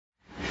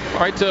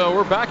All right,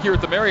 we're back here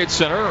at the Marriott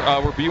Center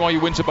where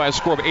BYU wins it by a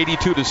score of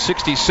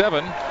 82-67.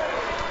 Look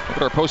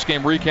at our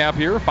post-game recap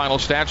here. Final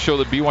stats show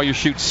that BYU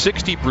shoots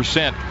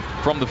 60%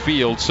 from the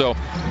field. So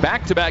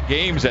back-to-back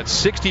games at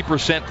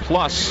 60%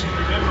 plus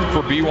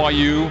for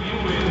BYU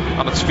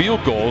on its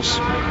field goals.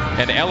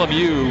 And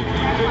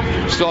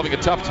LMU still having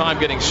a tough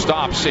time getting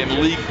stops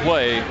in league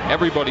play.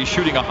 Everybody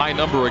shooting a high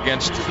number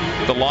against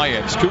the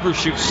Lions. Cougars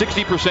shoot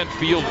 60%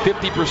 field,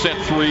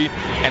 50% three,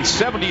 and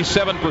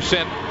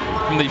 77%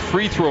 from the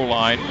free throw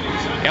line.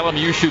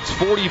 LMU shoots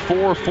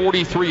 44,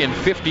 43, and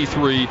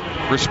 53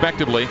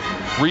 respectively.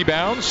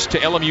 Rebounds to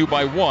LMU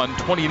by 1,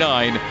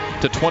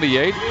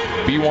 29-28.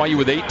 BYU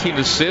with 18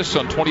 assists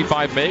on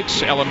 25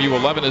 makes. LMU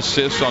 11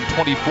 assists on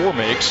 24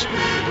 makes.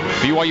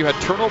 BYU had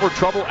turnover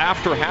trouble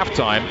after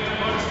halftime.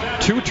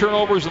 2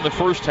 turnovers in the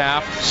first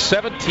half,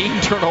 17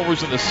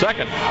 turnovers in the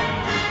second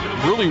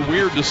half. Really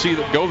weird to see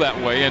that go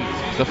that way. And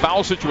the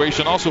foul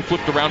situation also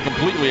flipped around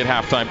completely at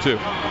halftime too.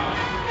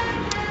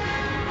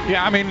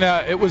 Yeah, I mean,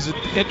 it was an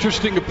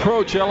interesting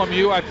approach.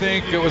 LMU, I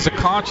think it was a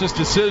conscious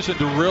decision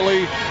to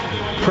really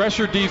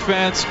pressure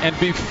defense and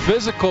be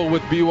physical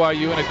with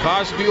BYU, and it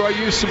caused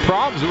BYU some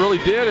problems. It really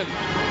did. And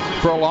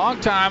for a long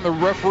time, the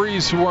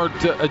referees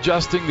weren't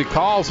adjusting the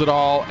calls at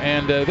all.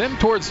 And then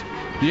towards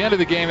the end of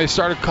the game, they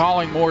started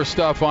calling more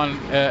stuff on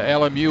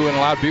LMU and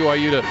allowed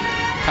BYU to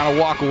kind of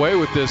walk away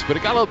with this. But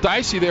it got a little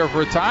dicey there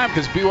for a time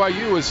because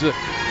BYU was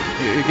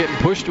getting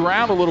pushed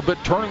around a little bit,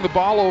 turning the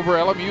ball over.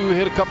 LMU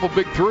hit a couple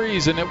big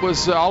threes, and it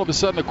was all of a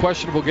sudden a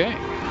questionable game.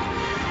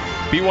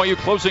 BYU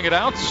closing it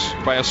out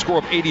by a score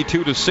of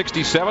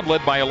 82-67,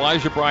 led by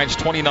Elijah Bryant's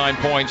 29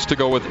 points to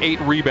go with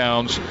 8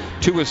 rebounds,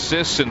 2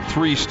 assists, and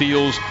 3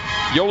 steals.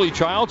 Yoli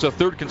Childs, a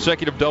third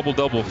consecutive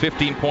double-double,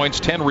 15 points,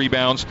 10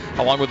 rebounds,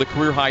 along with a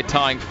career-high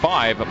tying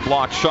 5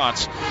 blocked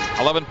shots.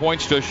 11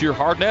 points to Ashir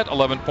Hardnett,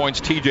 11 points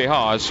TJ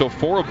Haas. So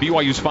 4 of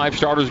BYU's 5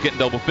 starters getting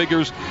double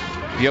figures.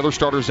 The other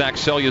starter, Zach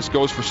Sellius,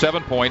 goes for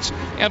 7 points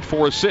and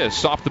 4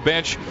 assists. Off the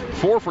bench,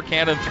 4 for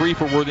Cannon, 3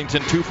 for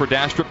Worthington, 2 for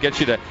Dastrup. Gets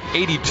you to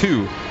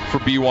 82 for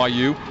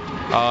BYU.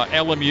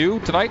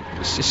 LMU tonight,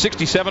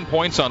 67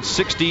 points on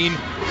 16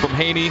 from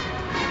Haney,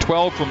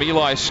 12 from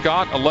Eli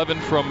Scott,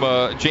 11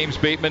 from James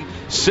Bateman,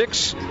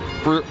 6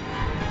 for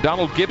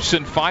Donald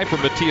Gibson, 5 for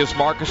Matthias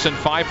Markussen,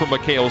 5 for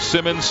Mikhail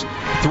Simmons,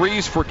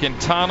 3s for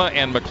Quintana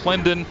and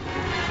McClendon,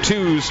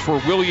 2s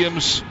for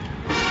Williams,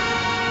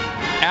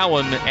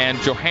 Allen, and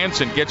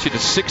Johansson. Gets you to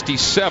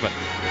 67.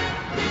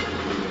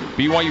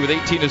 BYU with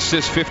 18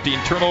 assists, 15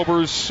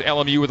 turnovers.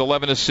 LMU with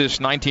 11 assists,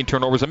 19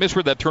 turnovers. I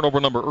misread that turnover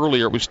number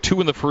earlier. It was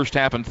 2 in the first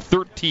half and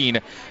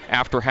 13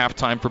 after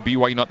halftime for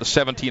BYU, not the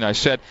 17 I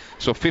said.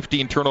 So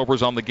 15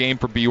 turnovers on the game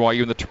for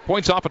BYU. And the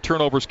points off of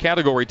turnovers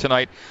category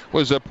tonight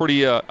was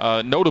pretty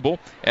notable,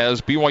 as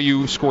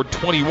BYU scored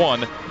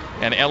 21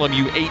 and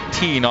LMU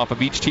 18 off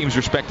of each team's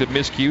respective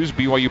miscues.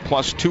 BYU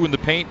plus 2 in the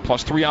paint,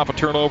 plus 3 off of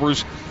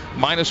turnovers,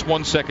 minus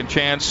 1 second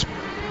chance,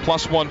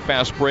 plus 1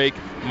 fast break,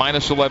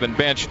 minus 11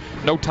 bench.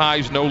 No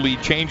ties, no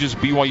lead changes.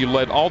 BYU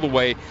led all the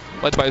way,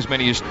 led by as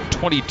many as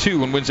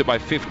 22, and wins it by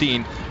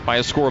 15 by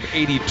a score of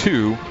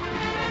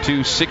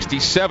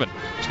 82-67.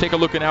 Let's take a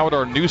look now at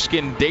our Nu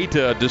Skin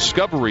Data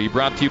Discovery,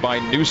 brought to you by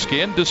Nu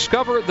Skin.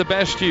 Discover the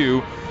best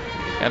you.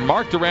 And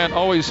Mark Durant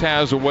always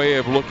has a way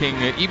of looking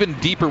even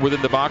deeper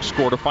within the box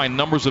score to find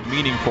numbers of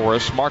meaning for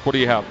us. Mark, what do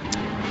you have?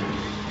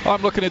 Well,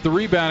 I'm looking at the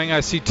rebounding.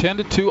 I see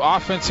 10-2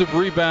 offensive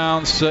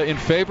rebounds in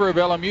favor of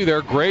LMU. They're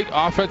a great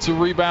offensive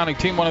rebounding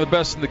team, one of the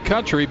best in the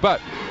country,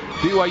 but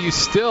BYU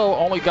still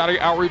only got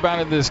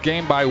out-rebounded in this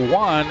game by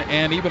 1,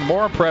 and even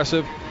more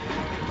impressive,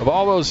 of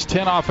all those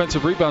 10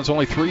 offensive rebounds,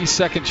 only 3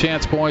 second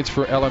chance points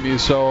for LMU.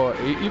 So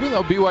even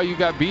though BYU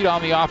got beat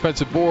on the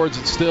offensive boards,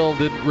 it still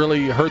didn't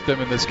really hurt them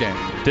in this game.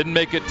 Didn't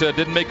make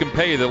them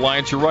pay. The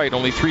Lions, you're right.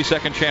 Only 3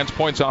 second chance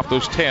points off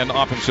those 10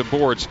 offensive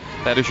boards.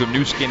 That is your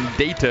Nu Skin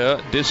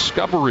Data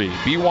Discovery.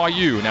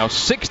 BYU now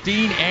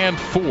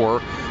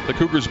 16-4, the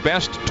Cougars'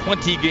 best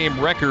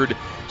 20-game record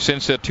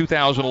since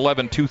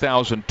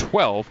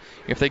 2011-2012.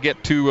 If they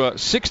get to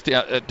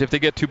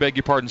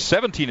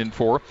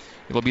 17-4,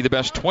 it'll be the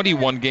best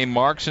 21-game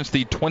mark since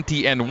the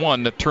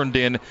 20-1 that turned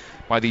in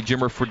by the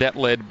Jimmer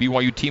Fredette-led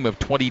BYU team of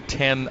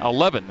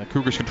 2010-11. The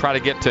Cougars can try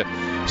to get to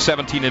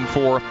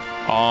 17-4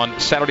 on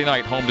Saturday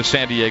night, home to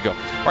San Diego.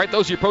 All right,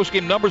 those are your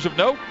post-game numbers of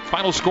note.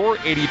 Final score,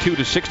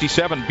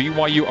 82-67.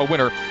 BYU a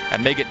winner,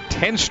 and make it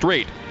 10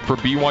 straight for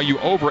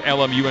BYU over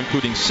LMU,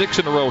 including 6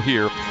 in a row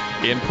here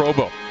in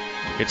Provo.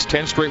 It's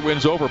 10 straight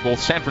wins over both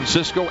San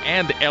Francisco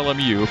and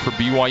LMU for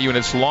BYU in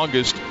its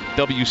longest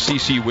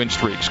WCC win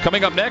streaks.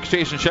 Coming up next,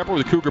 Jason Shepard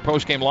with the Cougar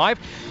Postgame Live.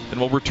 Then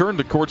we'll return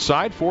to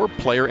courtside for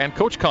player and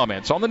coach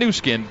comments on the Nu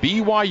Skin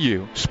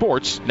BYU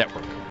Sports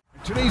Network.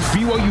 Today's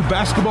BYU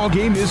basketball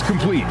game is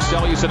complete.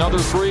 Sellius another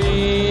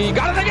 3.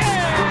 Got it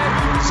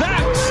again!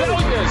 Zach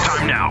Sellius!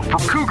 Time now now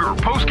for Cougar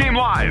Postgame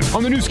Live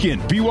on the new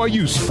skin,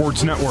 BYU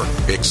Sports Network.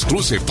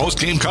 Exclusive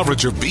postgame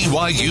coverage of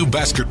BYU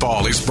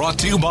basketball is brought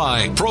to you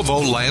by Provo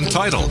Land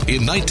Title.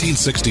 In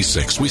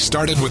 1966, we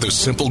started with a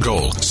simple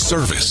goal,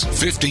 service.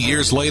 50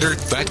 years later,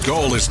 that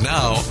goal is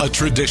now a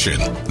tradition.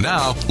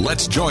 Now,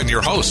 let's join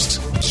your host,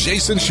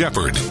 Jason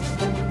Shepard.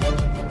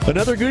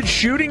 Another good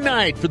shooting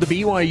night for the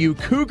BYU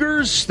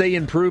Cougars. They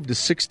improved to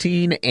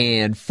 16-4,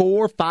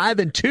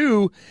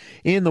 5-2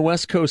 in the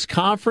West Coast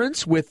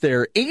Conference with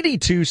their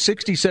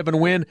 82-67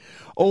 win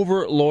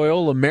over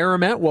Loyola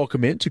Marymount.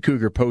 Welcome into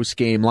Cougar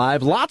Postgame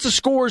Live. Lots of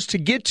scores to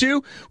get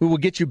to. We will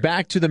get you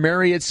back to the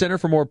Marriott Center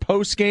for more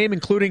postgame,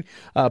 including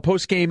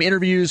postgame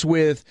interviews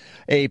with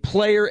a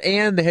player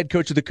and the head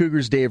coach of the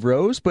Cougars, Dave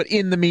Rose. But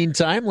in the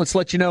meantime, let's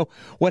let you know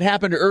what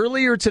happened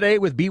earlier today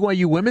with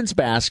BYU women's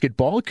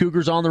basketball.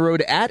 Cougars on the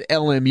road at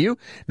LMU.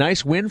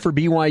 Nice win for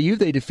BYU.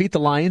 They defeat the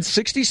Lions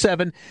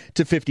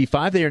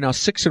 67-55. They are now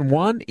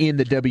 6-1 in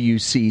the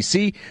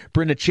WCC.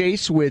 Brenda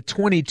Chase with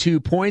 22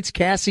 points.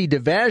 Cassie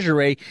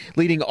DeVageray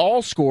leading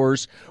all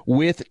scores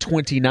with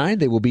 29.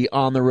 They will be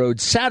on the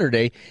road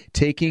Saturday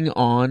taking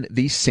on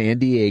the San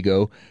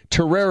Diego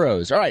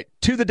Toreros. All right,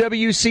 to the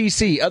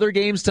WCC. Other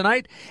games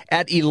tonight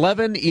at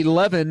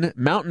 11:11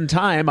 Mountain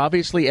Time.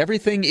 Obviously,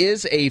 everything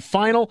is a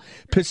final.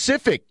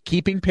 Pacific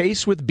keeping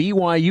pace with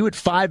BYU at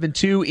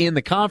 5-2 in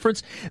the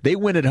conference. They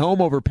win at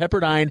home over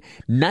Pepperdine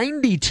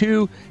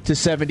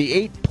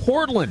 92-78.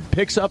 Portland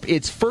picks up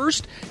its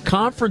first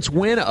conference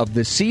win of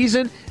the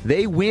season.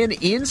 They win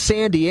in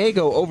San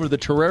Diego over the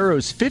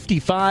Toreros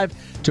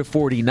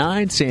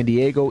 55-49. San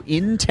Diego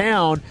in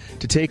town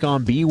to take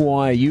on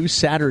BYU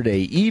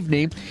Saturday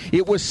evening.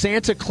 It was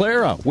Santa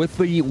Clara with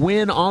the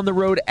win on the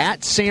road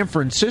at San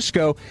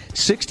Francisco,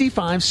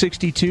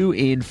 65-62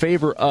 in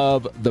favor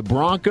of the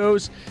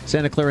Broncos.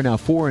 Santa Clara now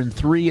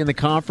 4-3 in the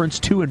conference,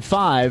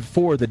 2-5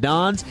 for the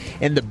Dons.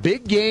 And the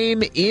big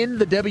game in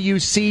the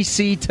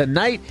WCC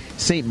tonight,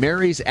 St.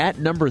 Mary's at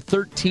number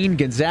 13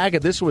 Gonzaga.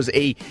 This was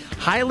a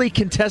highly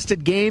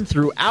contested game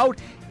throughout.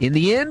 In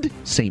the end,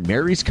 St.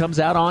 Mary's comes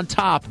out on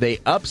top. They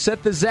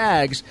upset the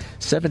Zags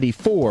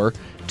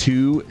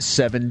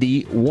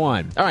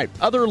 74-71. All right,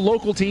 other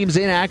local teams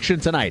in action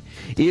tonight.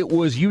 It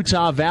was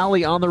Utah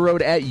Valley on the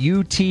road at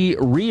UT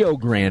Rio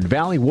Grande.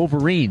 Valley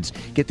Wolverines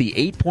get the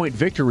 8-point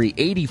victory,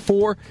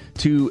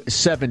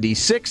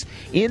 84-76.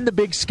 In the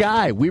Big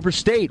Sky, Weber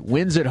State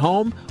wins at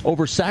home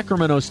over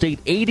Sacramento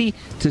State,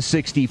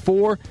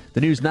 80-64.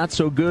 The news not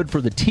so good for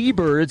the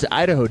T-Birds.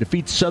 Idaho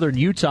defeats Southern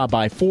Utah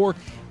by 4,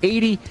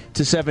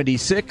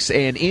 80-76.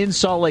 And in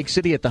Salt Lake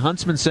City at the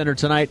Huntsman Center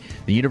tonight,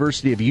 the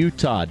University of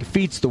Utah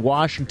defeats the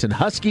Washington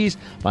Huskies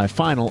by a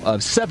final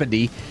of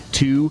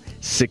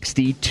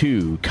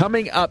 70-62.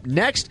 Coming up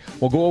next,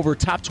 we'll go over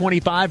top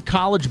 25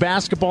 college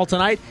basketball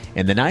tonight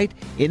and the night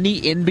in the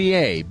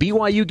NBA.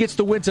 BYU gets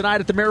the win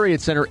tonight at the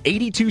Marriott Center,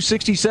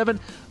 82-67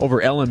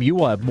 over LMU.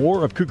 We'll have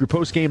more of Cougar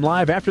Postgame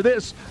Live after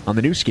this on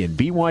the new skin,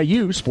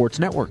 BYU Sports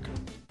Network.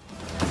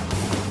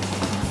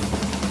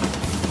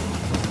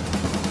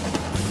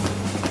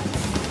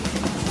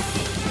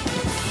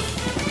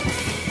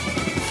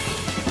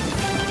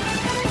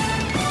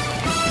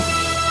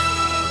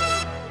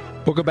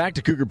 Welcome back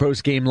to Cougar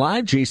Postgame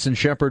Live. Jason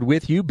Shepard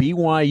with you.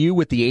 BYU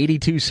with the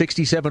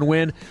 82-67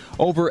 win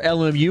over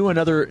LMU.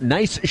 Another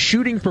nice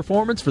shooting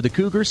performance for the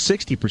Cougars.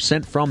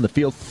 60% from the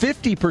field,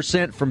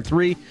 50% from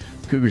three.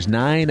 Cougars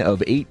 9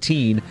 of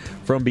 18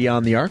 from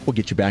beyond the arc. We'll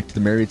get you back to the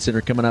Marriott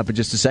Center coming up in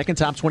just a second.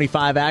 Top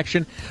 25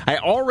 action. I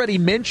already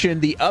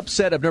mentioned the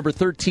upset of number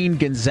 13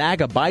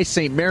 Gonzaga by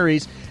St.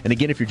 Mary's. And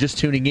again, if you're just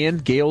tuning in,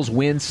 Gales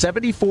win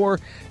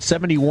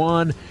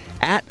 74-71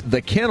 at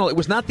the Kennel. It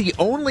was not the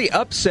only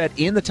upset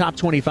in the top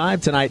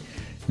 25 tonight.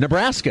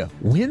 Nebraska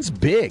wins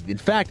big. In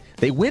fact,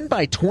 they win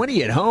by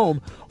 20 at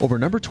home over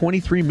number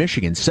 23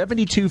 Michigan,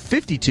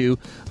 72-52,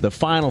 the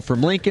final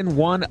from Lincoln.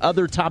 One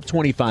other top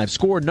 25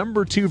 score,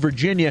 number 2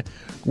 Virginia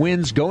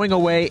wins going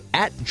away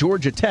at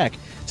Georgia Tech,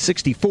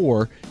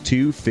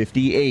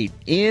 64-58.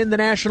 In the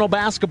National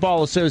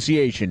Basketball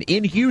Association,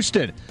 in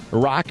Houston, the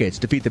Rockets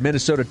defeat the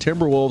Minnesota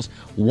Timberwolves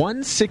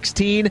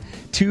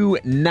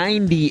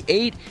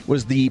 116-98.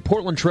 Was the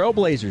Portland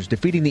Trailblazers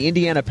defeating the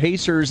Indiana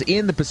Pacers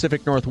in the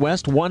Pacific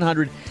Northwest,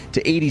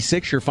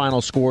 100-86, your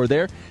final score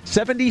there.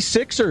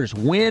 76ers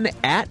win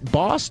at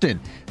Boston.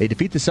 They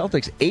defeat the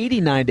Celtics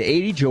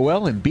 89-80.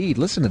 Joel Embiid,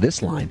 listen to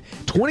this line,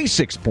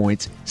 26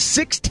 points,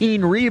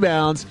 16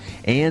 rebounds,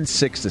 and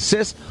 6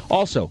 assists.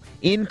 Also,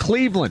 in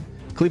Cleveland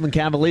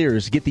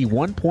Cavaliers get the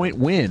 1-point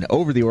win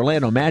over the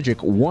Orlando Magic,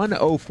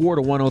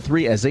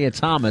 104-103. Isaiah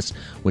Thomas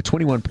with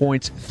 21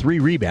 points, 3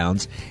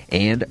 rebounds,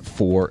 and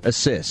 4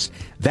 assists.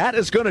 That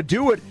is going to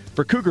do it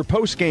for Cougar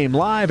Postgame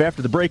Live.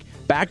 After the break,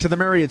 back to the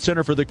Marriott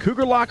Center for the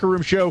Cougar Locker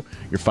Room Show.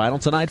 Your final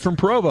tonight from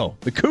Provo.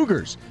 The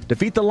Cougars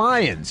defeat the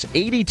Lions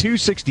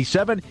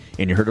 82-67,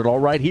 and you heard it all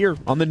right here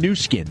on the new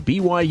skin,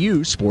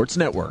 BYU Sports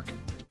Network.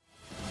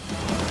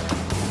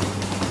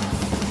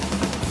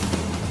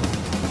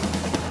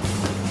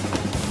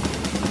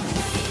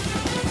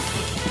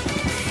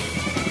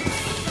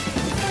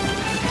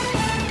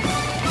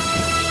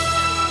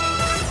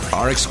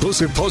 Our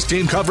exclusive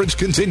post-game coverage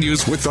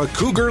continues with the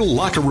Cougar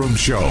Locker Room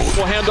Show.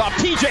 We'll hand off.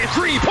 TJ,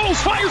 3,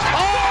 post, fires.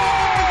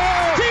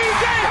 Oh!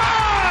 TJ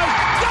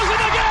Haws does it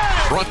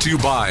again! Brought to you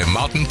by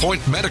Mountain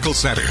Point Medical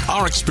Center.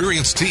 Our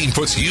experienced team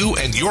puts you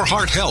and your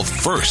heart health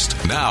first.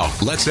 Now,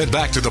 let's head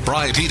back to the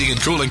Bryant Heating and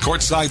Cooling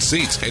courtside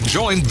seats and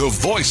join the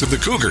voice of the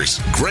Cougars,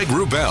 Greg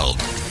Wrubell.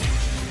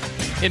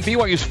 In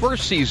BYU's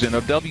first season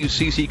of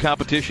WCC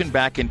competition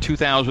back in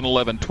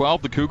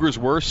 2011-12, the Cougars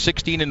were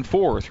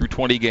 16-4 through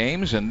 20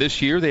 games, and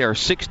this year they are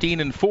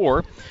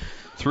 16-4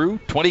 through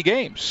 20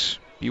 games.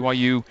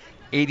 BYU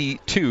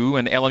 82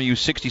 and LMU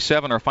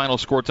 67, our final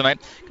score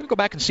tonight. Going to go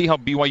back and see how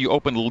BYU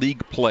opened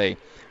league play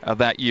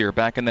that year.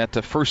 Back in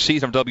that first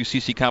season of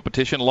WCC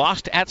competition,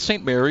 lost at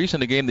St. Mary's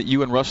in a game that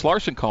you and Russ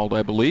Larson called,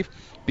 I believe.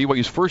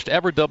 BYU's first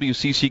ever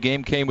WCC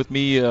game came with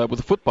me with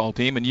the football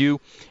team and you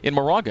in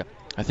Moraga.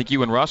 I think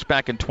you and Russ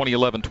back in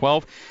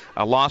 2011-12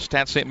 lost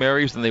at St.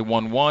 Mary's, then they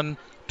won 1,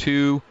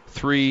 2,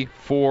 3,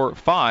 4,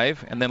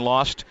 5, and then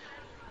lost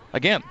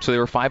again. So they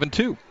were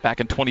 5-2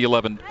 back in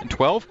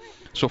 2011-12.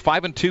 So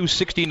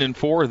 5-2,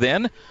 16-4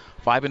 then,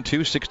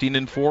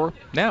 5-2, 16-4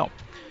 now.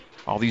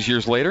 All these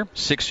years later,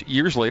 6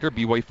 years later,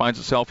 BYU finds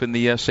itself in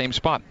the same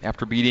spot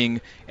after beating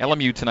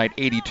LMU tonight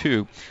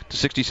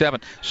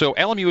 82-67. So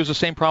LMU is the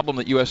same problem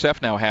that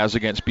USF now has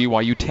against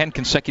BYU, 10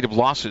 consecutive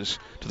losses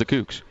to the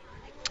Cougs.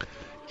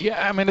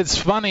 Yeah, I mean, it's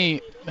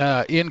funny.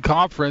 In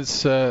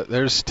conference,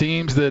 there's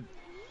teams that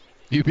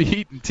you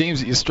beat and teams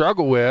that you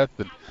struggle with.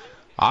 And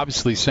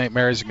obviously, St.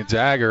 Mary's and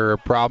Gonzaga are a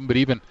problem, but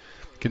even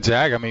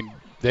Gonzaga, I mean,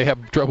 they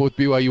have trouble with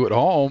BYU at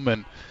home.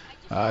 And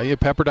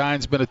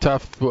Pepperdine's been a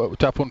tough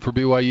one for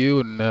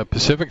BYU, and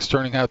Pacific's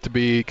turning out to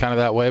be kind of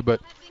that way.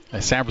 But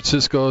San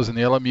Francisco's and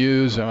the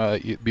LMU's,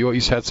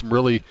 BYU's had some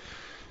really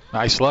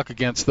nice luck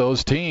against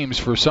those teams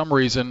for some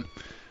reason.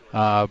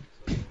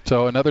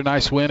 So another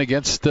nice win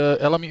against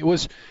LMU.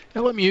 Was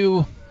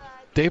LMU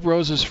Dave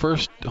Rose's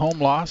first home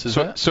loss?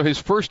 So his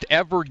first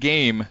ever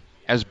game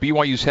as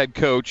BYU's head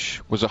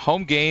coach was a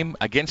home game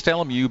against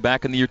LMU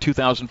back in the year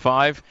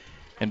 2005,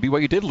 and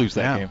BYU did lose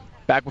that game.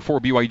 Back before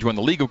BYU joined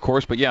the league, of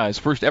course, but yeah, his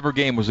first ever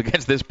game was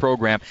against this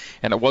program,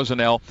 and it was an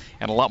L,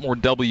 and a lot more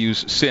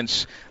W's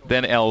since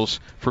than L's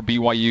for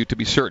BYU, to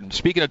be certain.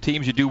 Speaking of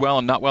teams you do well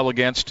and not well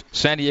against,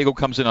 San Diego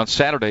comes in on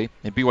Saturday,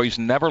 and BYU's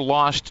never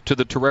lost to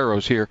the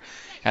Toreros here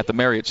at the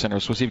Marriott Center,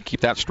 so we'll see if we can keep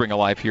that string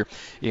alive here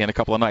in a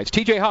couple of nights.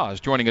 TJ Haws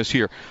joining us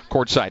here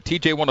courtside.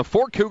 TJ, one of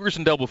 4 Cougars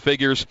in double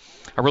figures.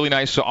 A really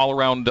nice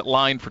all-around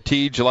line for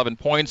Tej, 11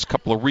 points,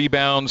 couple of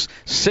rebounds,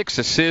 6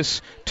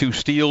 assists, 2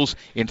 steals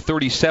in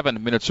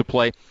 37 minutes of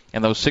play,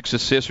 and those 6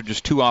 assists are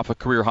just 2 off a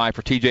career high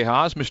for TJ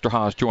Haws. Mr.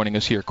 Haws joining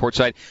us here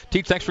courtside.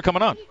 Tej, thanks for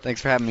coming on.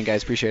 Thanks for having me,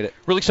 guys. Appreciate it.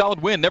 Really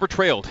solid win, never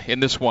trailed in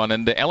this one,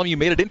 and LMU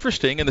made it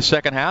interesting in the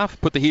second half,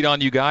 put the heat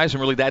on you guys,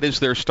 and really that is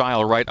their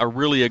style, right? A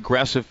really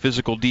aggressive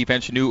physical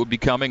defense. You knew it would be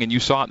coming, and you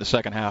saw it in the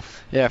second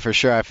half. Yeah, for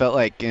sure. I felt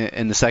like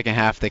in the second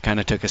half they kind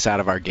of took us out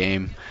of our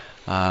game,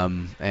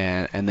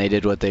 and they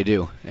did what they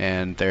do,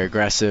 and they're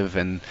aggressive,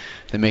 and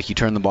they make you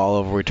turn the ball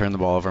over. We turn the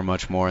ball over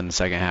much more in the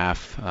second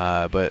half,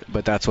 but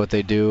that's what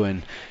they do,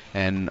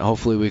 and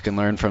hopefully we can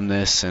learn from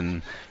this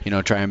and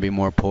try and be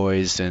more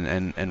poised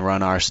and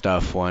run our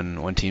stuff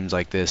when teams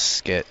like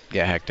this get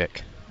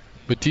hectic.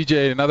 But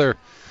TJ, another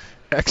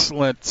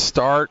excellent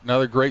start,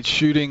 another great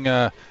shooting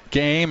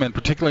game, and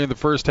particularly in the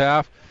first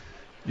half.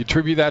 You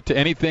attribute that to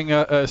anything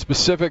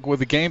specific with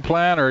the game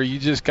plan, or are you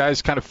just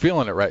guys kind of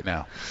feeling it right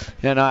now?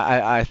 Yeah, no,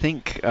 I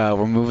think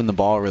we're moving the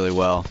ball really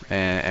well,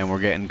 and we're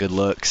getting good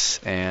looks.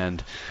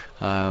 And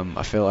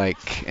I feel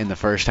like in the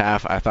first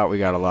half, I thought we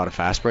got a lot of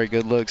fast break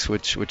good looks,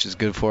 which is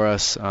good for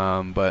us.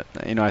 But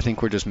I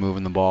think we're just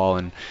moving the ball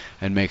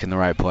and making the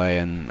right play,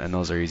 and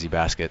those are easy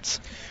baskets.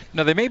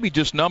 Now, they may be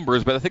just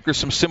numbers, but I think there's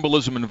some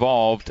symbolism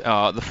involved.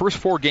 The first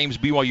 4 games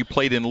BYU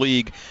played in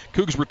league,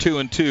 Cougs were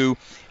 2-2,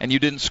 and you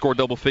didn't score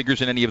double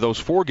figures in any of those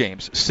 4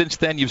 games. Since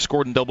then, you've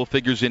scored in double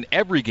figures in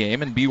every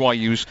game, and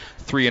BYU's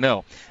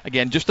 3-0.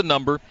 Again, just a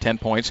number, 10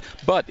 points.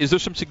 But is there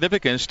some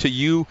significance to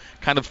you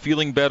kind of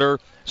feeling better,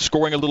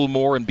 scoring a little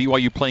more, and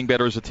BYU playing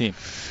better as a team?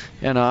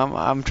 Yeah, no,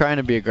 I'm trying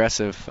to be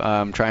aggressive.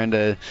 I'm trying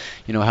to,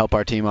 help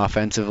our team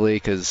offensively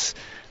because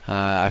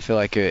I feel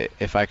like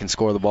if I can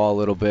score the ball a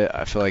little bit,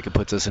 I feel like it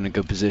puts us in a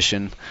good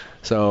position.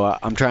 So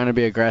I'm trying to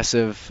be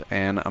aggressive,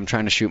 and I'm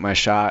trying to shoot my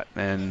shot,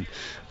 and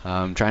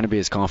I'm trying to be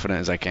as confident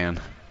as I can.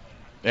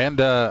 And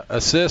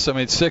assists,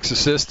 6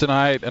 assists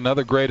tonight,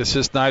 another great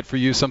assist night for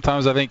you.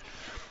 Sometimes I think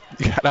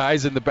you got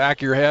eyes in the back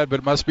of your head, but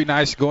it must be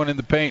nice going in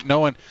the paint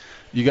knowing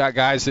you got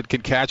guys that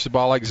can catch the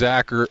ball like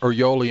Zach or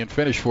Yoli and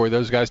finish for you.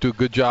 Those guys do a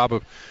good job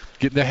of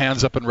getting their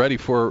hands up and ready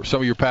for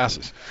some of your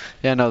passes.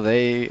 Yeah, no,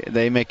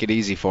 they make it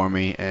easy for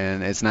me,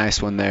 and it's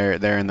nice when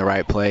they're in the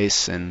right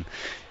place, and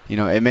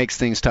it makes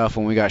things tough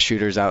when we got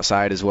shooters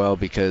outside as well,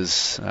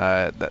 because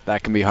that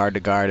can be hard to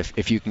guard.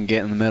 If you can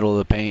get in the middle of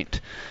the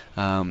paint,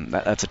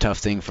 that's a tough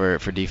thing for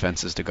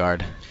defenses to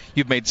guard.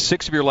 You've made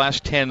 6 of your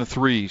last 10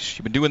 threes.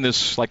 You've been doing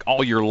this like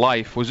all your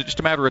life. Was it just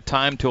a matter of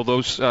time till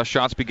those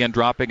shots began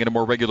dropping at a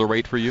more regular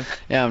rate for you?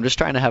 Yeah, I'm just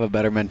trying to have a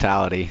better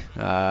mentality.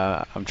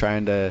 I'm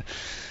trying to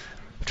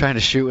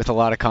shoot with a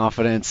lot of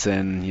confidence,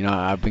 and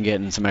I've been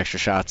getting some extra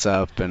shots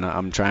up, and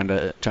I'm trying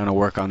to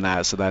work on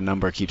that so that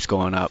number keeps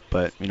going up.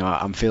 But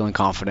I'm feeling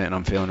confident, and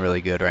I'm feeling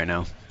really good right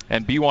now.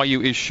 And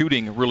BYU is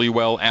shooting really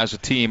well as a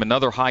team.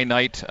 Another high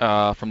night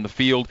from the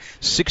field,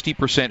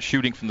 60%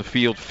 shooting from the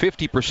field,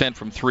 50%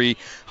 from three,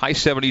 high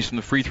 70s from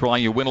the free throw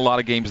line. You win a lot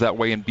of games that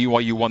way, and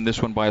BYU won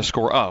this one by a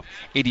score of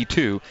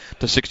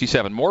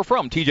 82-67. More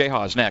from TJ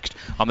Haws next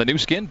on the new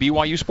skin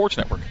BYU Sports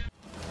Network.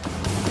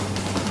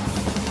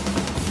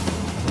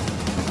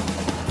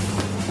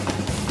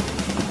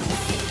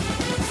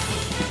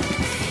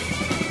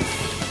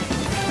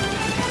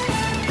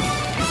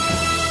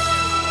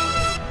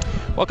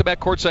 Welcome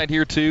back courtside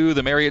here to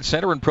the Marriott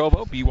Center in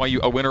Provo. BYU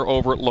a winner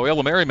over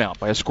Loyola Marymount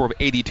by a score of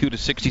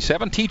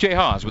 82-67. TJ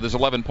Haws with his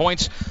 11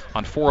 points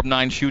on 4 of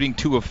 9 shooting,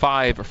 2 of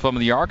 5 from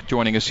the arc.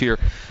 Joining us here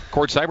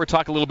courtside. We're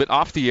talking a little bit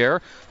off the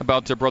air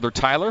about brother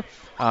Tyler.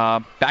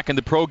 Back in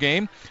the pro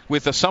game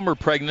with a summer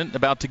pregnant,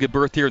 about to give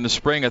birth here in the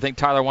spring. I think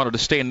Tyler wanted to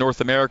stay in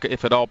North America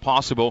if at all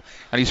possible,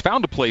 and he's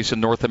found a place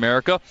in North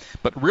America,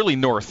 but really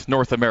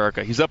North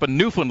America. He's up in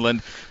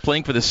Newfoundland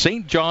playing for the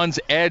St. John's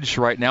Edge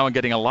right now and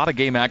getting a lot of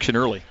game action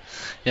early.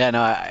 Yeah,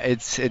 no,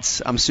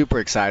 I'm super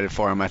excited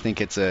for him. I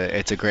think it's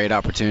a great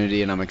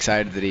opportunity, and I'm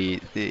excited that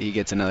he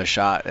gets another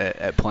shot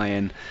at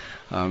playing.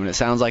 And it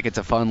sounds like it's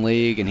a fun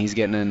league, and he's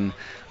getting in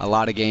a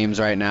lot of games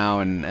right now,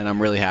 and I'm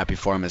really happy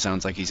for him. It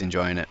sounds like he's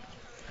enjoying it.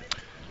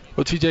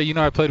 Well, TJ,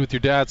 I played with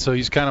your dad, so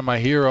he's kind of my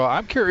hero.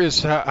 I'm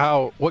curious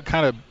what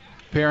kind of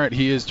parent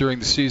he is during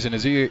the season.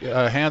 Is he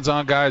a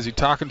hands-on guy? Is he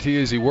talking to you?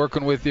 Is he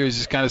working with you? Is he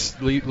just kind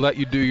of let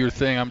you do your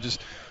thing? I'm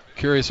just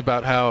curious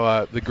about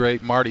how the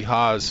great Marty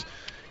Haws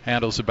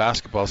handles the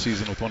basketball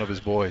season with one of his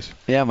boys.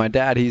 Yeah, my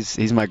dad,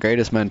 he's my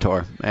greatest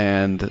mentor,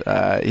 and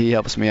he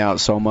helps me out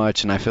so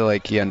much, and I feel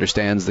like he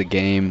understands the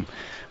game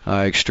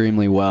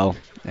extremely well,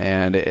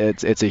 and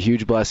it's a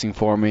huge blessing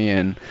for me.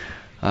 And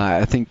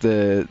I think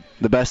the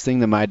best thing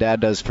that my dad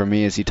does for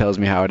me is he tells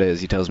me how it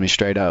is. He tells me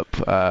straight up,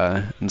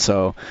 and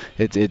so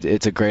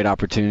it's a great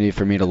opportunity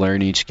for me to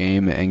learn each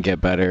game and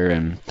get better,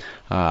 and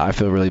I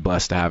feel really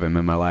blessed to have him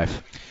in my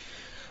life.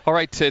 All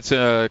right, it's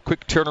a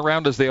quick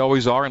turnaround, as they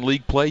always are in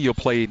league play. You'll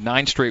play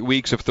 9 straight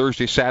weeks of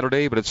Thursday,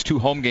 Saturday, but it's 2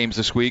 home games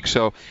this week,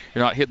 so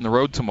you're not hitting the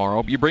road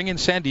tomorrow. You bring in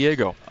San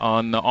Diego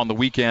on the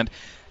weekend,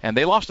 and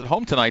they lost at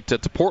home tonight to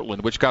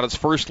Portland, which got its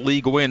first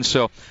league win.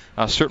 So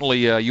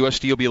certainly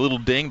USD will be a little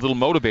dinged, a little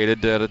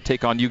motivated to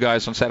take on you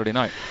guys on Saturday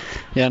night.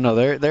 Yeah, no,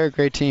 they're a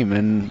great team,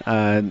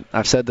 and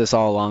I've said this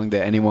all along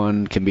that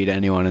anyone can beat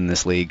anyone in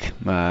this league,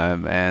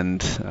 and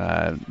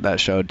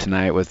that showed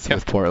tonight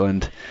with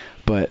Portland.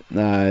 But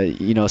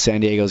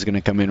San Diego's going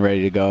to come in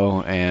ready to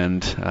go,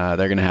 and they're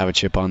going to have a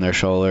chip on their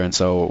shoulder, and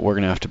so we're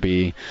going to have to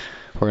be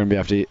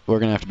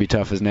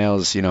tough as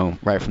nails,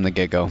 right from the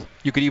get-go.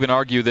 You could even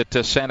argue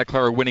that Santa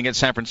Clara winning at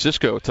San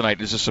Francisco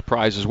tonight is a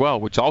surprise as well,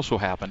 which also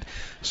happened.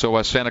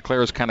 So Santa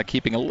Clara is kind of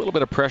keeping a little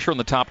bit of pressure on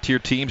the top-tier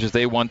teams as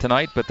they won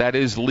tonight, but that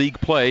is league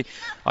play.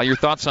 Your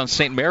thoughts on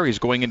St. Mary's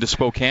going into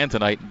Spokane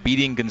tonight,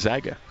 beating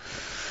Gonzaga?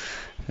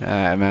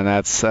 Man,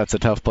 that's a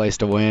tough place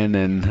to win,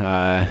 and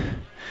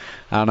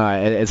I don't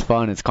know. It's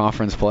fun. It's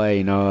conference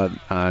play.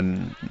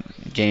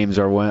 Games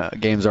are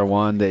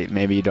won that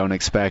maybe you don't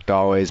expect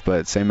always.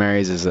 But St.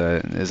 Mary's is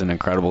an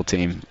incredible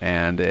team,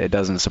 and it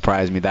doesn't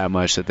surprise me that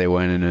much that they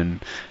went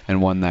in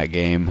and won that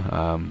game.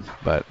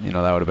 But that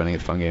would have been a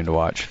fun game to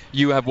watch.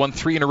 You have won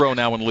 3 in a row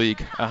now in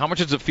league. How much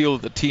does it feel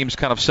that the team's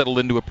kind of settled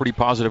into a pretty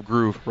positive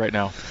groove right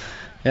now?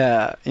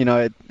 Yeah,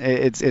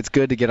 it's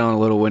good to get on a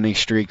little winning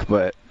streak,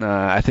 but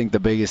I think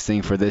the biggest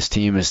thing for this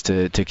team is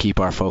to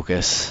keep our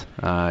focus.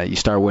 You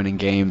start winning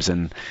games,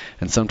 and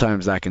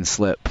sometimes that can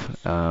slip.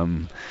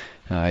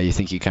 You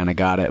think you kind of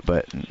got it,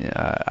 but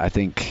I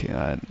think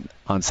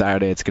on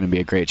Saturday it's going to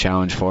be a great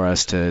challenge for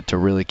us to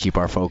really keep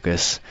our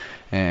focus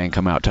and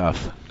come out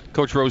tough.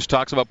 Coach Rose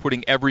talks about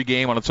putting every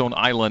game on its own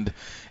island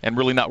and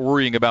really not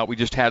worrying about we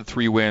just had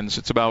 3 wins.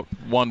 It's about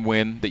 1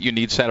 win that you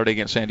need Saturday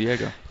against San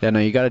Diego. Yeah, no,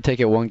 you got to take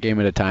it 1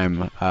 game at a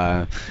time.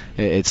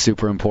 It's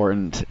super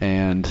important,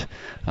 and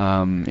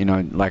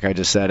like I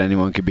just said,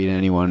 anyone could beat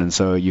anyone, and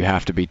so you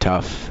have to be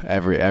tough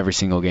every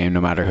single game, no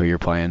matter who you're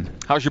playing.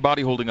 How's your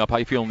body holding up? How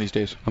you feeling these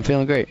days? I'm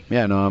feeling great.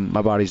 Yeah, no,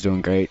 my body's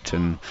doing great,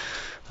 and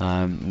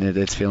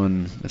it's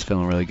feeling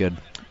really good.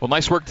 Well,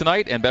 nice work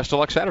tonight, and best of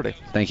luck Saturday.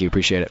 Thank you.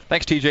 Appreciate it.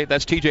 Thanks, TJ.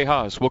 That's TJ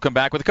Haws. We'll come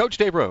back with Coach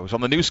Dave Rose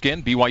on the new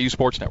skin BYU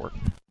Sports Network.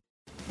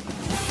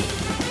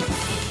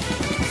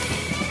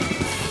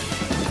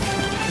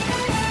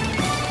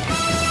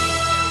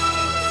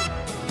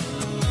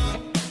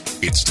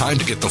 It's time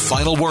to get the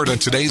final word on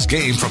today's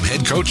game from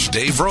head coach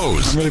Dave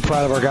Rose. I'm really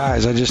proud of our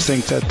guys. I just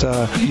think that,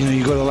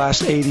 you go to the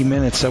last 80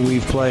 minutes that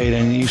we've played,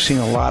 and you've seen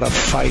a lot of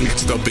fight.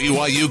 It's the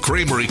BYU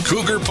Creamery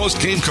Cougar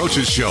Postgame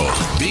Coaches Show.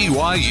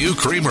 BYU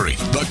Creamery,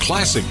 the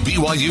classic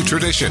BYU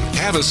tradition.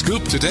 Have a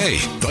scoop today.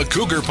 The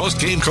Cougar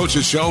Postgame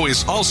Coaches Show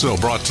is also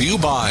brought to you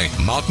by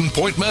Mountain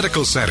Point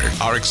Medical Center.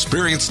 Our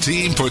experienced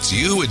team puts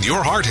you and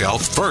your heart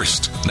health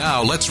first.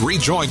 Now let's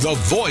rejoin the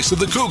voice of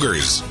the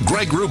Cougars,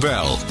 Greg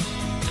Wrubell.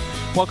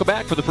 Welcome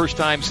back. For the first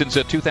time since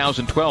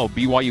 2012,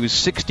 BYU is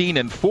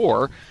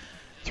 16-4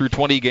 through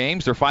 20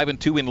 games. They're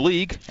 5-2 in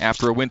league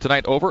after a win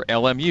tonight over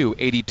LMU,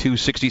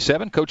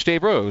 82-67. Coach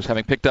Dave Rose,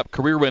 having picked up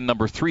career win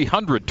number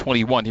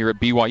 321 here at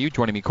BYU,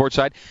 joining me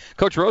courtside.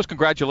 Coach Rose,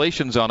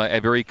 congratulations on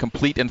a very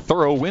complete and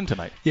thorough win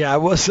tonight. Yeah, I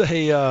will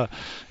say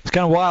it's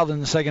kind of wild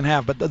in the second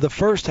half, but the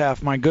first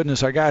half, my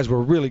goodness, our guys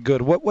were really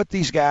good. What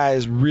these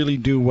guys really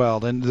do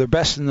well, and they're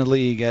best in the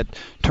league at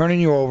turning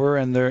you over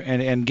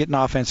and getting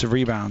offensive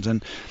rebounds.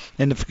 And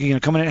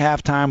coming in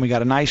at halftime, we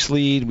got a nice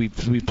lead. We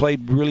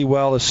played really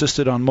well,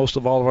 assisted on most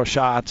of all of our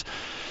shots.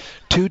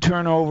 2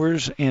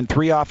 turnovers and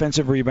 3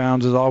 offensive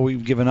rebounds is all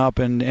we've given up,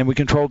 and we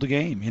controlled the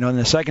game. In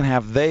the second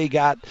half, they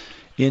got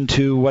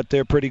into what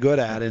they're pretty good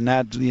at, and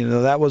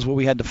that was what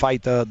we had to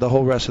fight the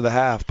whole rest of the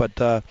half. But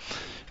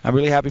I'm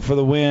really happy for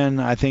the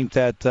win. I think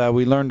that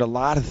we learned a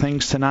lot of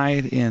things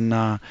tonight in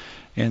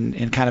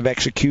kind of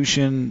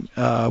execution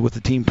with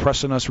the team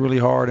pressing us really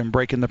hard and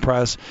breaking the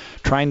press,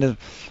 trying to,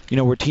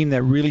 we're a team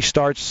that really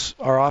starts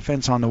our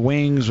offense on the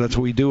wings. That's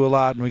what we do a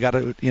lot, and we got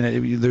to,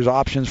 there's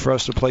options for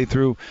us to play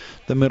through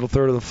the middle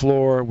third of the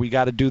floor. We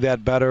got to do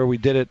that better. We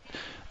did it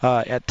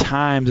at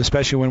times,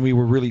 especially when we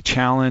were really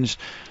challenged,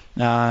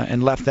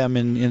 and left them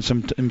in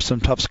some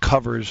tough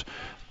covers.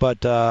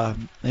 But I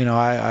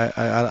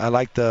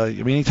like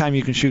anytime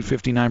you can shoot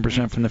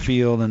 59% from the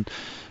field and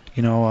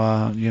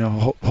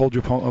hold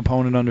your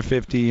opponent under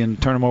 50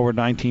 and turn them over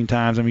 19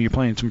 times. I mean, you're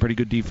playing some pretty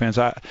good defense.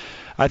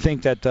 I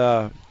think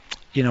that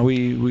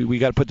we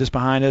got to put this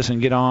behind us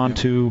and get on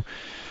to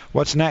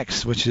what's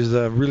next, which is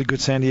a really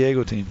good San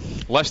Diego team.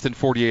 Less than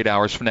 48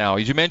 hours from now.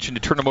 As you mentioned, you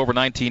turned them over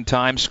 19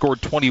 times,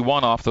 scored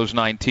 21 off those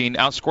 19,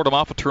 outscored them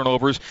off of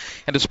turnovers,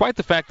 and despite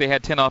the fact they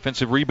had 10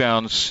 offensive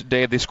rebounds,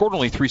 Dave, they scored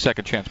only 3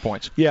 second chance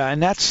points. Yeah,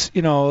 and that's,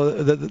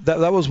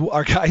 that was,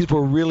 our guys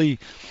were really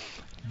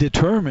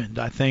determined,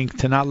 I think,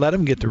 to not let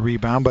them get the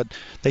rebound, but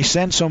they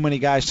sent so many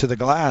guys to the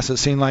glass. It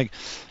seemed like,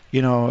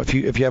 if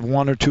you have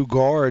 1 or 2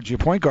 guards, your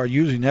point guard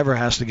usually never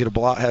has to get a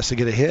block, has to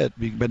get a hit,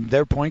 but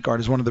their point guard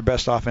is one of their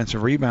best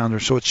offensive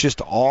rebounders, so it's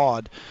just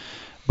odd.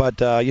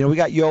 But we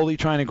got Yoli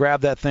trying to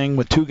grab that thing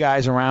with 2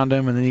 guys around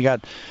him, and then you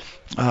got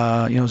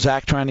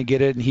Zach trying to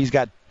get it, and he's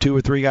got 2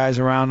 or 3 guys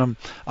around him.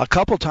 A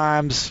couple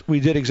times we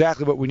did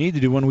exactly what we need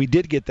to do. When we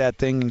did get that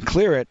thing and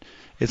clear it,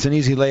 it's an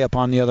easy layup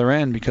on the other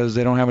end because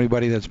they don't have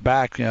anybody that's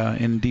back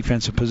in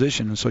defensive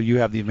position, and so you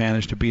have the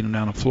advantage to beat them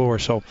down the floor.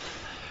 So,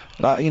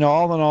 all in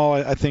all,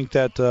 I think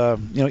that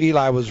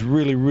Eli was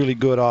really, really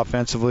good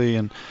offensively,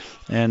 and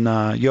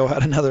Yo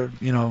had another.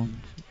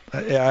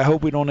 I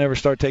hope we don't ever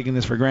start taking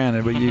this for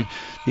granted, but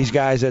these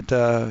guys that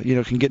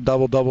can get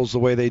doubles the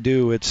way they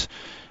do, it's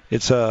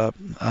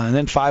and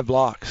then 5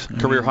 blocks,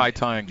 career high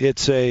tying.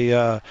 It's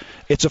a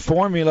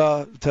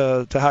formula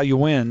to how you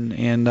win,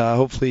 and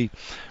hopefully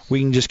we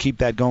can just keep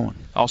that going.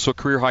 Also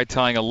career high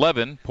tying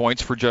 11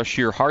 points for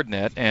Jashir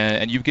Hardnett,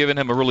 and you've given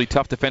him a really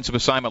tough defensive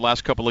assignment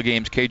last couple of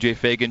games. KJ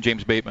Fagan,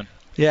 James Bateman.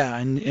 Yeah,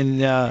 and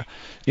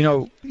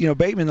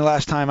Bateman the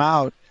last time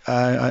out,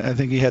 I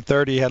think he had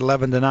 30. He had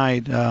 11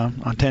 tonight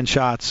on 10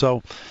 shots.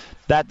 So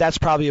that's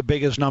probably a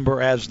biggest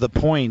number as the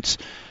points.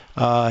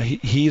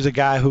 He's a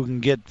guy who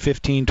can get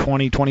 15,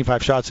 20,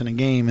 25 shots in a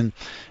game,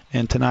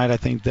 and tonight I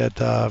think that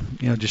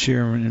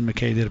Jashir and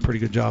McKay did a pretty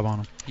good job on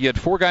him. You had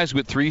 4 guys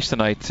with threes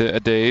tonight,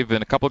 Dave,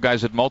 and a couple of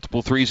guys had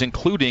multiple threes,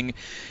 including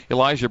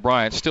Elijah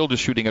Bryant, still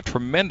just shooting a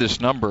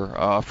tremendous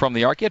number from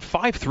the arc. He had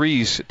 5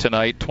 threes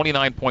tonight,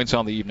 29 points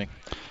on the evening.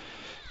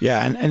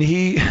 Yeah, and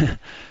he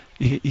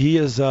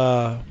is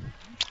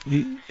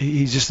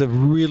he's just a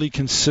really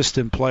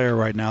consistent player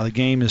right now. The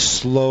game is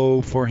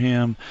slow for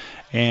him,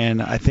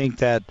 and I think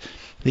that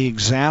the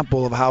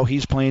example of how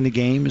he's playing the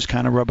game is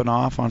kind of rubbing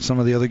off on some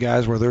of the other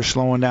guys where they're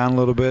slowing down a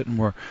little bit, and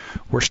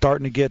we're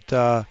starting to get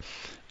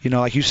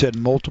like you said,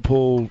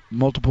 multiple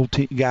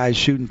guys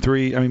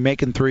shooting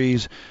making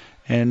threes,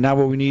 and now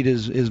what we need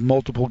is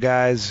multiple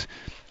guys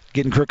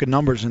getting crooked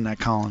numbers in that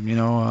column.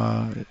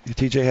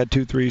 TJ had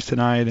 2 threes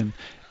tonight, and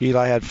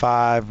Eli had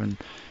 5, and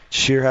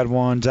Shear had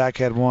 1, Zach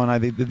had 1. I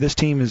think this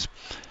team is,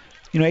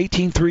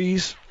 18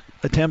 threes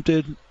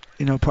attempted.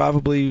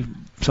 Probably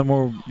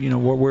somewhere,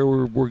 where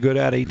we're good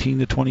at, 18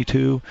 to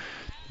 22.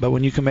 But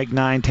when you can make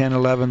 9, 10,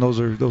 11, those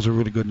are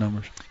really good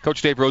numbers.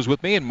 Coach Dave Rose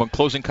with me, and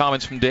closing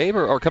comments from Dave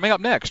are coming up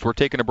next. We're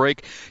taking a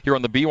break here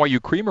on the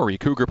BYU Creamery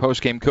Cougar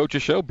Postgame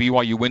Coaches Show.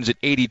 BYU wins at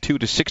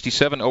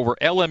 82-67 over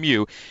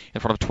LMU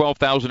in front of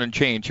 12,000 and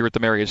change here at the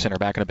Marriott Center.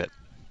 Back in a bit.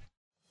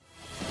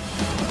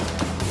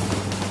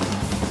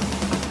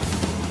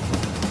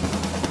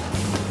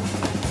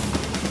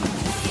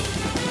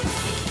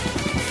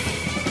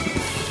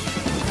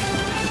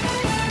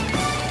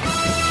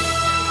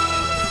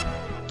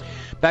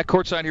 Back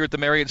courtside here at the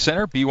Marriott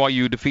Center,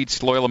 BYU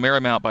defeats Loyola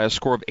Marymount by a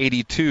score of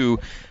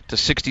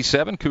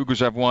 82-67. Cougars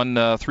have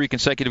won 3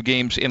 consecutive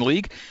games in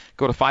league,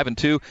 go to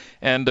 5-2.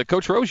 And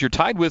Coach Rose, you're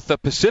tied with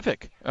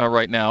Pacific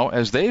right now,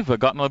 as they've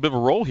gotten a bit of a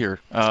roll here.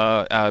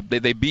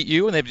 They beat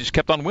you, and they've just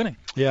kept on winning.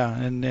 Yeah,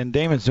 and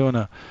Damon's doing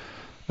a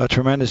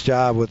tremendous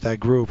job with that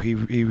group. He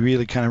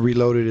really kind of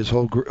reloaded his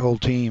whole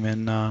team,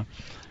 and I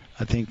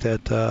think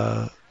that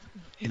the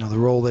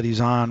role that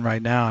he's on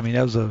right now. I mean,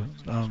 that was a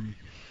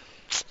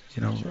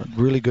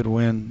really good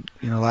win.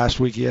 Last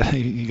week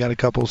he got a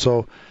couple.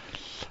 So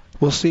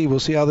we'll see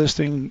how this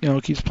thing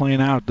keeps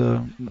playing out.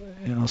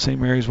 St.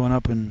 Mary's went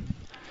up and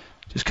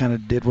just kind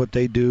of did what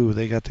they do.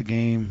 They got the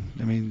game.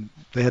 I mean,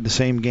 they had the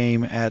same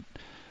game at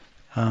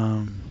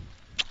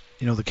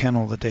the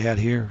Kennel that they had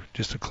here,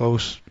 just a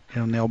close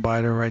nail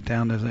biter right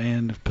down to the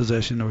end of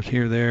possession or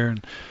here there,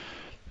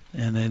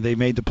 and they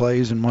made the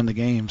plays and won the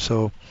game.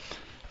 So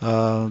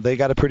they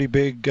got a pretty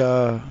big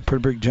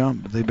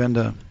jump. They've been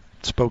to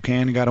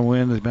Spokane and got a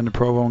win. They've been to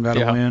Provo and got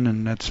a win,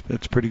 and that's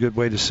a pretty good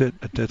way to sit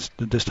at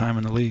this time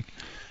in the league.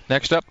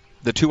 Next up,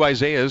 the 2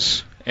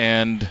 Isaiahs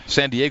and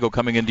San Diego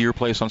coming into your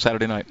place on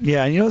Saturday night.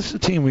 Yeah, it's a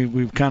team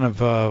we've kind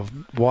of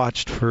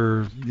watched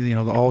for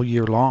all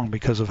year long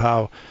because of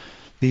how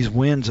these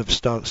wins have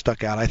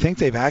stuck out. I think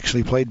they've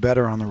actually played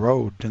better on the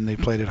road than they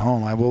played at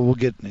home. We'll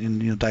get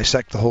and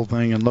dissect the whole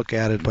thing and look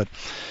at it, but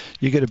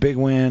you get a big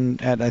win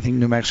at, I think,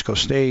 New Mexico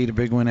State, a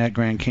big win at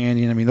Grand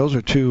Canyon. I mean, those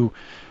are 2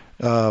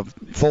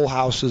 full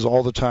houses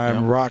all the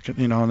time, rocket,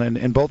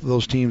 and both of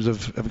those teams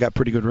have got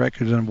pretty good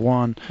records and have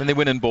won. And they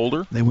win in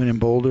Boulder. They win in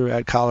Boulder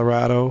at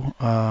Colorado.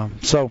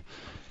 So,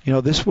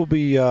 this will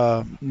be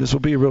a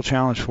real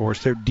challenge for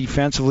us. They're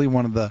defensively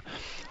one of the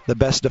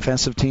best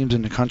defensive teams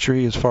in the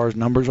country as far as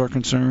numbers are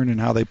concerned and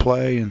how they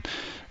play, and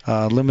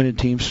limited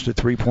teams to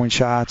 3-point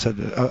shots.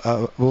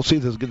 We'll see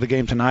the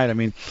game tonight. I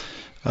mean,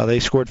 they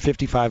scored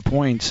 55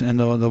 points, and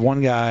the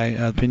one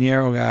guy,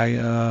 Pinheiro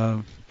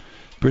guy,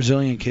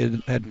 Brazilian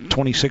kid, had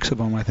 26 of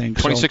them, I think.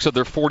 26 of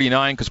their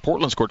 49 because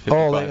Portland scored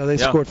 55. Oh, they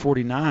scored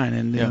 49,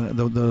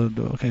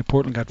 and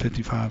Portland got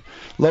 55.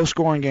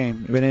 Low-scoring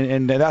game,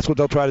 and that's what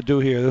they'll try to do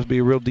here. This will be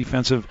a real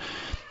defensive,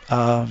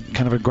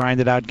 kind of a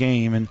grinded-out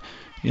game, and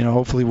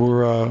hopefully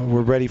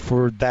we're ready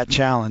for that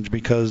challenge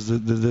because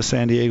the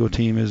San Diego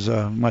team is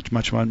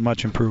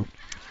much improved.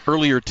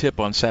 Earlier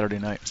tip on Saturday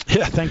night.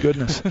 Yeah, thank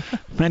goodness.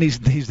 Man,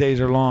 these days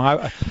are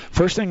long.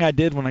 First thing I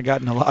did when I got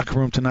in the locker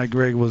room tonight,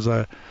 Greg, was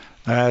I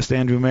asked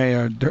Andrew May,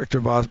 our director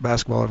of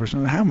basketball,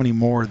 how many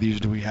more of these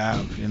do we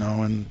have?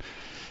 And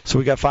so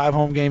we got 5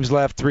 home games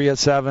left, 3 at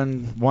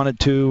 7, 1 at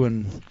 2,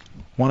 and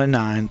 1 at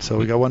 9. So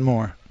we got 1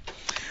 more.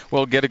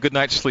 Well, get a good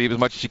night's sleep as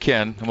much as you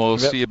can, and we'll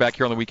see you back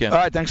here on the weekend. All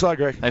right, thanks a lot,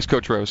 Greg. Thanks,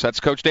 Coach Rose. That's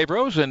Coach Dave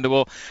Rose, and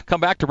we'll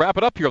come back to wrap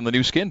it up here on the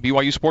new Skin,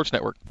 BYU Sports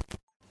Network.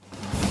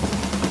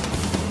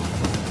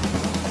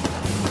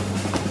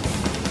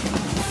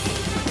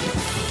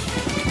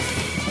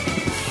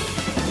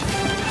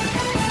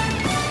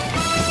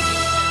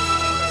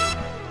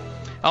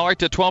 All right,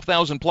 to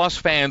 12,000-plus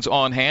fans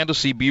on hand to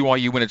see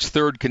BYU win its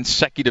 3rd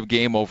consecutive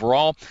game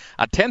overall,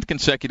 a 10th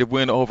consecutive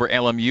win over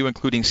LMU,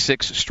 including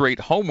 6 straight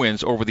home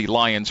wins over the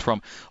Lions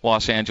from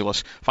Los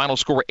Angeles. Final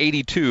score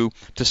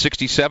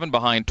 82-67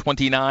 behind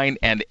 29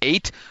 and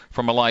 8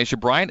 from Elijah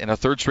Bryant, and a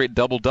 3rd straight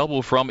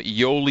double-double from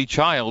Yoli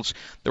Childs.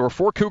 There were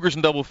 4 Cougars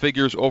in double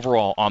figures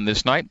overall on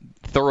this night.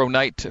 Thorough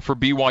night for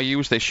BYU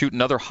as they shoot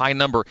another high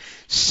number,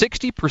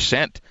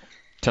 60%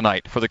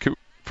 tonight for the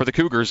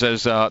Cougars,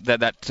 as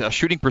that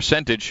shooting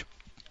percentage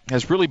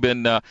has really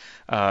been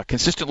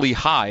consistently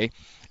high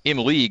in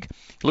league.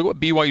 Look what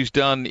BYU's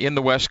done in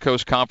the West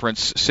Coast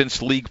Conference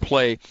since league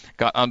play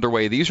got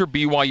underway. These are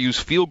BYU's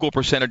field goal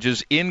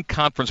percentages in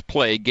conference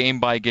play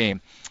game by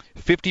game.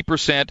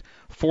 50%,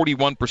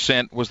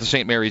 41% was the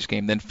St. Mary's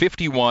game. Then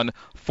 51,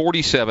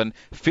 47,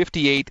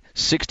 58,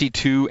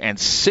 62, and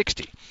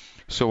 60.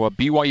 So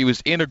BYU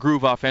is in a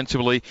groove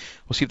offensively.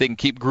 We'll see if they can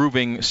keep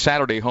grooving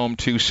Saturday home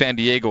to San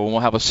Diego. And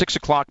we'll have a 6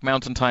 o'clock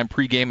Mountain Time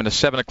pregame and a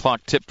 7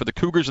 o'clock tip for the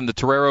Cougars and the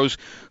Toreros,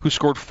 who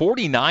scored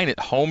 49 at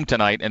home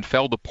tonight and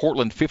fell to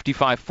Portland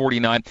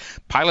 55-49.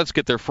 Pilots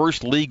get their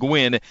first league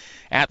win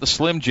at the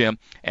Slim Jim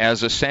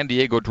as San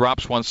Diego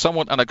drops one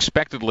somewhat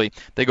unexpectedly.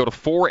 They go to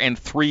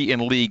 4-3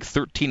 in league,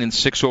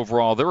 13-6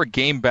 overall. They're a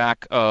game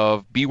back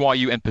of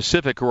BYU and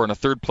Pacific, who are in a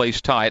 3rd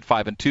place tie at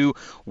 5-2.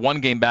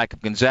 1 game back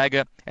of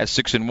Gonzaga at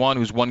 6-1,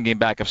 who's 1 game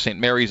back of St.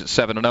 Mary's at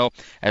 7-0,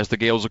 as the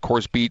Gales, of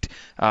course, beat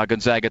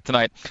Gonzaga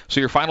tonight. So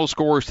your final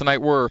scores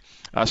tonight were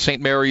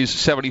St. Mary's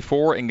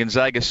 74 and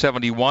Gonzaga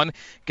 71.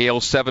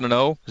 Gales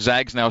 7-0.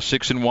 Zags now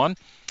 6-1.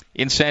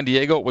 In San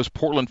Diego, it was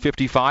Portland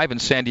 55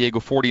 and San Diego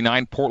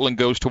 49. Portland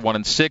goes to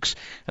 1-6,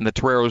 and the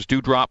Toreros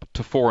do drop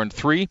to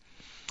 4-3.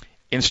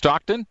 In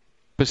Stockton,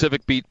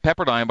 Pacific beat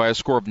Pepperdine by a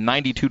score of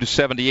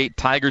 92-78.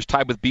 Tigers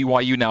tied with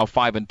BYU, now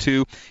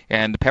 5-2,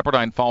 and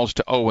Pepperdine falls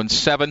to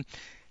 0-7.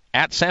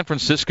 At San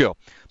Francisco,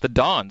 the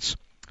Dons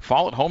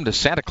fall at home to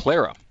Santa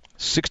Clara,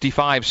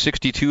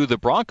 65-62. The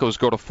Broncos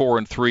go to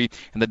 4-3,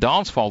 and the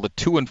Dons fall to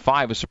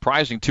 2-5, a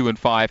surprising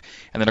 2-5.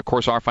 And then, of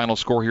course, our final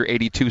score here,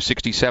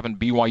 82-67,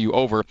 BYU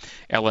over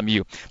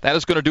LMU. That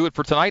is going to do it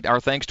for tonight. Our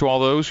thanks to all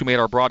those who made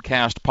our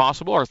broadcast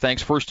possible. Our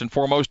thanks first and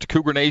foremost to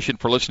Cougar Nation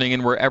for listening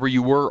in wherever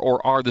you were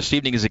or are this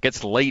evening, as it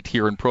gets late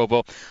here in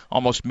Provo,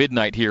 almost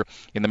midnight here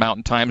in the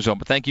Mountain Time Zone.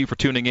 But thank you for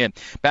tuning in.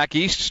 Back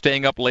east,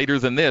 staying up later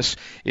than this,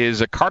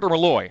 is Carter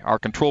Malloy, our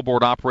control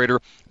board operator.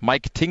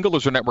 Mike Tingle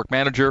is our network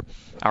manager.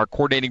 Our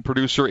coordinating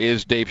producer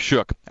is Dave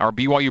Shook. Our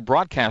BYU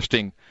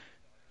broadcasting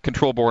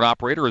control board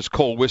operator is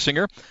Cole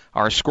Wissinger.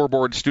 Our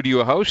scoreboard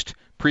studio host,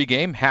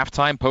 pregame,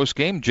 halftime,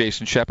 postgame,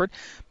 Jason Shepard.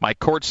 My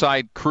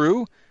courtside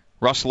crew,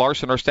 Russ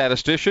Larson, our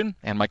statistician,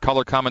 and my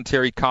color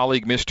commentary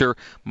colleague, Mr.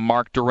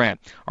 Mark Durant.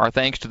 Our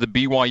thanks to the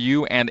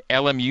BYU and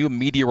LMU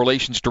media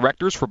relations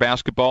directors for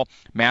basketball,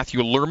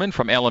 Matthew Lerman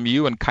from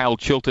LMU and Kyle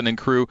Chilton and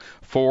crew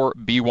for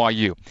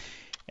BYU.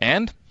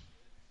 And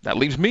that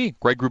leaves me,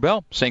 Greg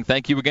Wrubell, saying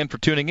thank you again for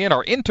tuning in.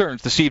 Our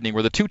interns this evening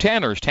were the two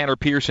Tanners, Tanner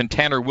Pierce and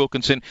Tanner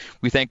Wilkinson.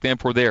 We thank them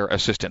for their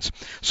assistance.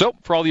 So,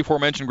 for all the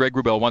aforementioned, Greg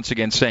Wrubell once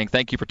again saying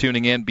thank you for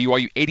tuning in.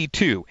 BYU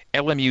 82,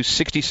 LMU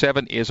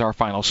 67 is our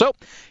final. So,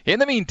 in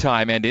the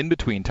meantime and in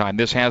between time,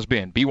 this has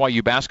been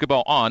BYU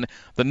basketball on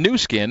the Nu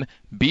Skin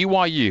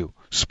BYU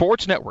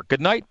Sports Network.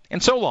 Good night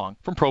and so long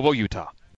from Provo, Utah.